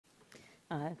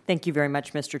Thank you very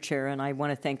much, Mr. Chair, and I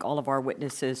want to thank all of our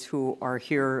witnesses who are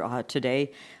here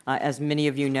today. As many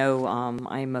of you know,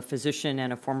 I'm a physician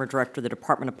and a former director of the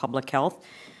Department of Public Health,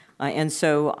 and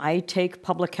so I take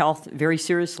public health very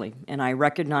seriously, and I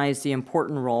recognize the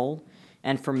important role,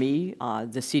 and for me,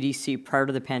 the CDC prior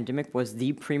to the pandemic was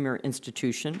the premier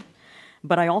institution,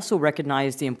 but I also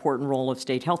recognize the important role of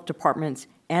state health departments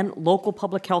and local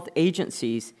public health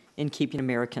agencies in keeping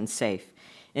Americans safe.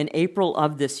 In April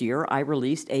of this year, I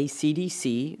released a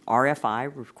CDC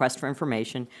RFI, request for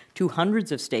information, to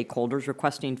hundreds of stakeholders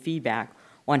requesting feedback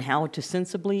on how to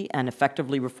sensibly and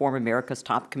effectively reform America's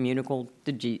top communicable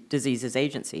diseases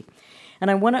agency. And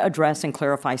I want to address and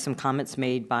clarify some comments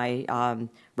made by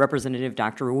Representative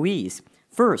Dr. Ruiz.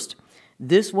 First,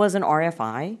 this was an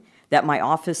RFI that my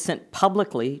office sent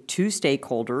publicly to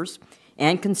stakeholders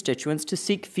and constituents to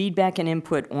seek feedback and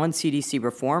input on CDC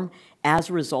reform as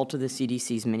a result of the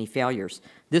CDC's many failures.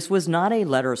 This was not a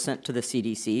letter sent to the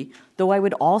CDC, though I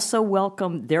would also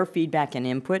welcome their feedback and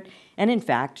input, and in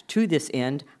fact, to this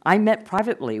end, I met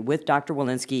privately with Dr.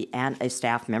 Walensky and a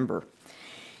staff member.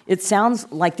 It sounds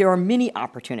like there are many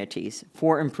opportunities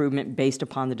for improvement based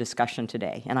upon the discussion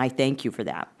today, and I thank you for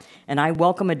that. And I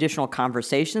welcome additional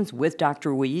conversations with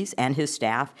Dr. Ruiz and his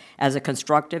staff as a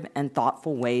constructive and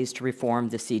thoughtful ways to reform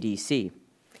the CDC.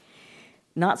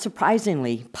 Not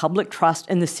surprisingly, public trust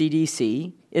in the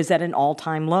CDC is at an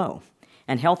all-time low,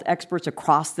 and health experts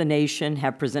across the nation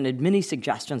have presented many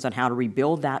suggestions on how to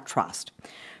rebuild that trust.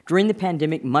 During the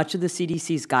pandemic, much of the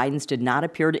CDC's guidance did not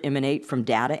appear to emanate from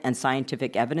data and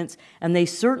scientific evidence, and they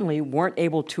certainly weren't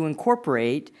able to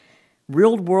incorporate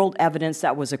real-world evidence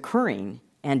that was occurring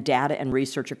and data and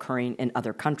research occurring in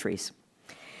other countries.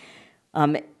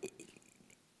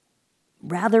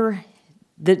 Rather,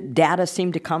 the data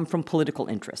seemed to come from political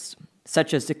interests,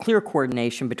 such as the clear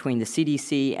coordination between the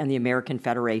CDC and the American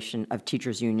Federation of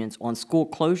Teachers Unions on school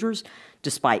closures,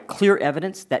 despite clear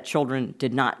evidence that children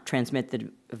did not transmit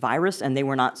the virus and they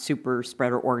were not super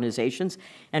spreader organizations.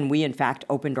 And we, in fact,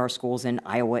 opened our schools in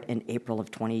Iowa in April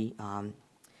of 2020.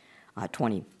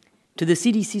 To the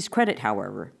CDC's credit,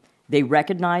 however, they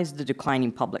recognized the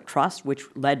declining public trust, which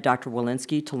led Dr.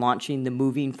 Walensky to launching the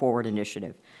Moving Forward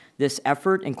initiative. This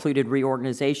effort included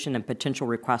reorganization and potential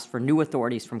requests for new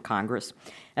authorities from Congress.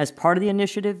 As part of the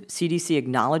initiative, CDC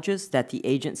acknowledges that the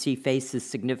agency faces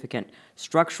significant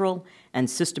structural and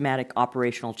systematic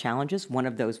operational challenges. One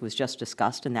of those was just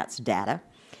discussed, and that's data.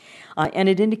 And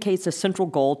it indicates a central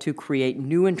goal to create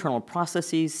new internal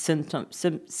processes,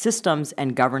 systems,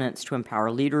 and governance to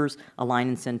empower leaders, align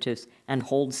incentives, and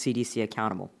hold CDC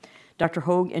accountable. Dr.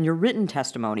 Hogue, in your written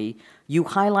testimony, you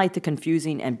highlight the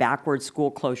confusing and backward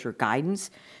school closure guidance,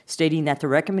 stating that the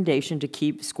recommendation to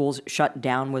keep schools shut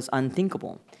down was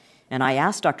unthinkable. And I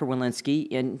asked Dr. Walensky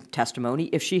in testimony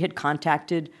if she had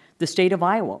contacted the state of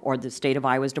Iowa or the state of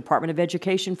Iowa's Department of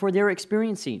Education for their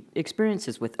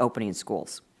experiences with opening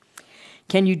schools.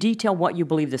 Can you detail what you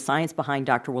believe the science behind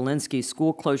Dr. Walensky's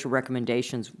school closure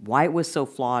recommendations, why it was so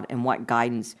flawed, and what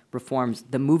guidance reforms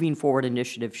the Moving Forward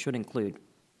initiative should include?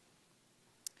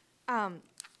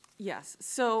 Yes.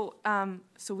 So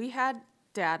we had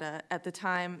data at the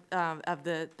time of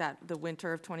the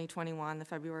winter of 2021, the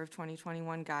February of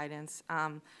 2021 guidance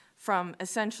from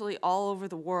essentially all over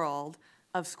the world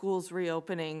of schools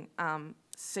reopening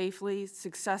safely,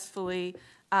 successfully,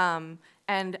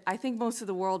 and I think most of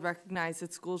the world recognized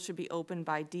that schools should be open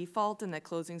by default and that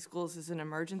closing schools is an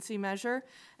emergency measure.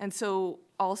 And so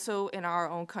also in our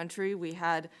own country, we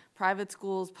had private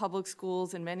schools, public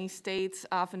schools in many states,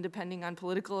 often depending on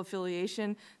political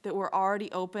affiliation, that were already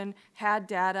open, had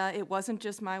data. It wasn't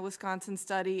just my Wisconsin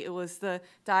study. It was the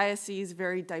diocese,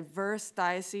 very diverse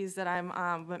diocese that I'm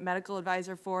a medical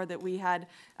advisor for, that we had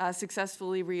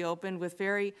successfully reopened with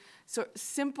very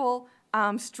simple,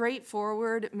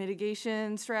 straightforward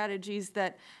mitigation strategies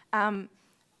that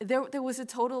there was a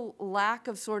total lack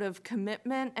of sort of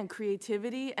commitment and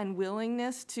creativity and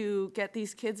willingness to get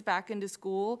these kids back into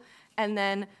school and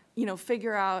then,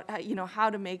 figure out, how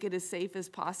to make it as safe as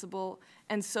possible.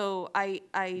 And so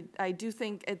I do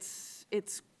think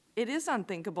it is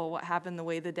unthinkable what happened, the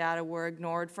way the data were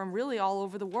ignored from really all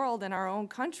over the world and our own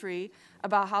country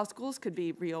about how schools could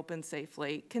be reopened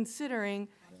safely, considering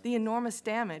the enormous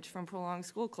damage from prolonged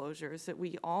school closures that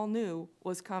we all knew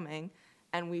was coming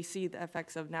and we see the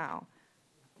effects of now.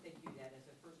 Thank you, Dad.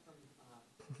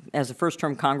 As a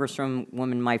first-term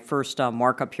Congresswoman, my first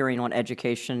markup hearing on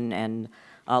education and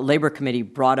Labor Committee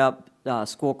brought up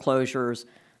school closures,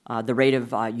 the rate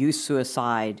of youth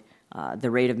suicide, the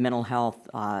rate of mental health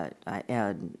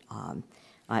and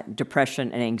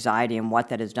depression and anxiety and what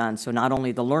that has done. So not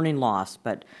only the learning loss,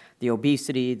 but the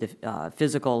obesity, the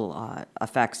physical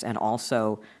effects, and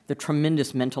also the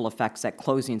tremendous mental effects that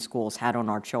closing schools had on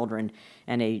our children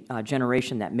and a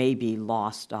generation that may be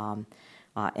lost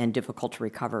and difficult to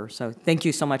recover. So thank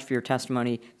you so much for your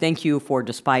testimony. Thank you for,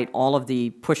 despite all of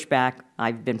the pushback,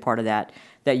 I've been part of that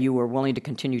you were willing to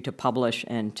continue to publish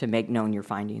and to make known your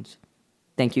findings.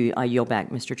 Thank you. I yield back,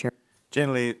 Mr. Chair.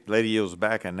 Lady yields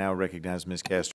back. I now recognize Ms. Castro.